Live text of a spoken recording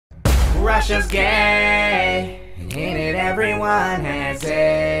Russia's gay. In it everyone has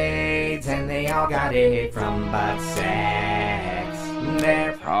AIDS, and they all got it from butt sex.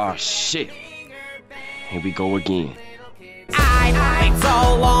 Oh shit. Here we go again. I wait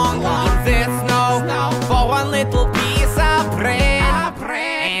so long in the snow for one little piece of bread.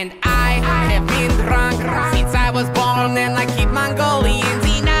 And I have been drunk since I was born, and I keep Mongolians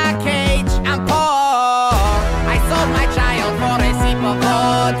in a cage. I'm poor. I sold my child for a sip of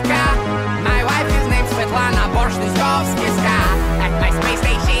vodka. My wife is named Svetlana Borshnyskovskiska. At my space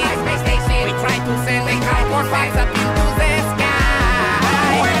station, we try to send a cardboard box up into the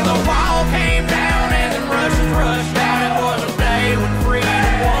sky. When the wall came down and the Russians rushed out, it was a day when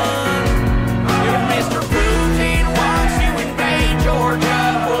freedom won. If Mr. Putin wants to invade Georgia,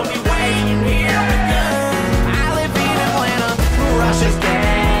 we'll be waiting here with guns. I live in Atlanta. Russia's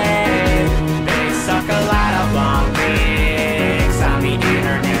gay. They suck a lot of long dicks on the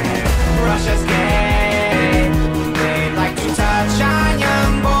internet. Russia's gay. They'd like to touch on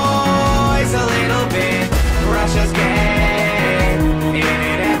young boys a little bit. Russia's gay. In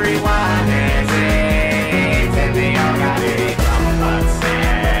it everyone has AIDS, and they all got it from butt sex.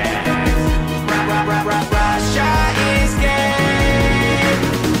 Russia is gay.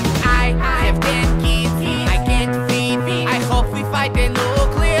 I have 10 kids, I can't feed. I hope we fight a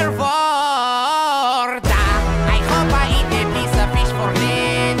nuclear war. I hope I eat a piece of fish for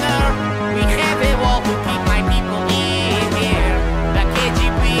dinner. We have a wall to keep my people in here. The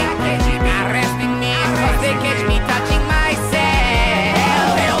KGB arresting me because they catch me touching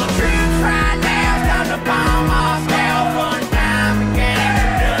myself. Tell the troops right now, it's time to bomb Moscow. One time to get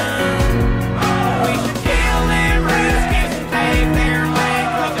it done. We should kill them Ruskies and take their land,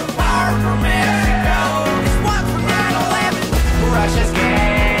 'cause it's far from Mexico. This one's from 9/11. Russia's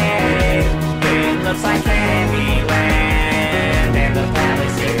gay. It looks like Candyland, and the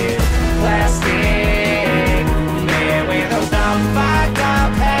palace is plastic. They wear those dumb fucked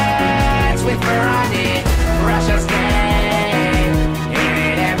up hats with fur on it. Russia's gay. In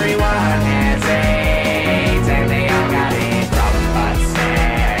it everyone has AIDS, and they all got it from butt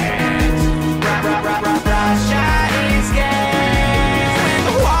sex. Russia is gay. When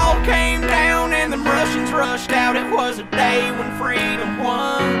the wall came down and the Russians rushed out, it was a day when freedom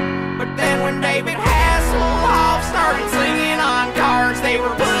won. But then when David Hasselhoff started singing on cards, they were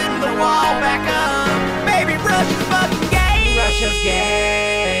putting the wall back up. Baby, Russia's fucking gay. Russia's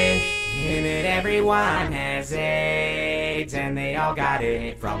gay. In it everyone has AIDS, and they all got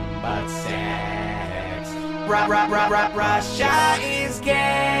it from butt sex. Russia is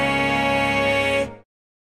gay.